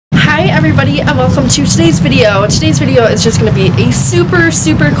Hi everybody and welcome to today's video. Today's video is just going to be a super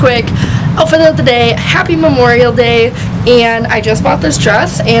quick outfit of the day. Happy Memorial Day, and I just bought this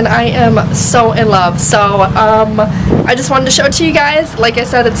dress and I am so in love. So I just wanted to show it to you guys. Like I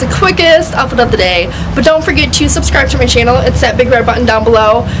said, it's the quickest outfit of the day, but don't forget to subscribe to my channel. It's that big red button down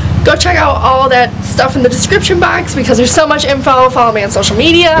below. Go check out all that stuff in the description box because there's so much info. Follow me on social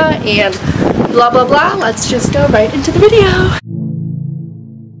media and blah blah blah. Let's just go right into the video.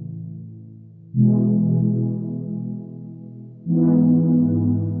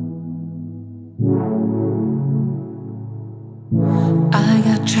 I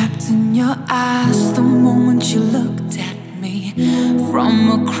got trapped in your eyes the moment you looked at me.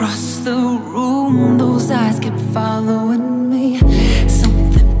 From across the room, those eyes kept following me.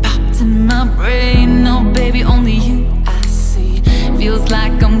 Something popped in my brain, oh baby, only you I see. Feels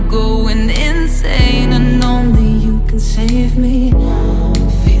like I'm going insane and only you can save me.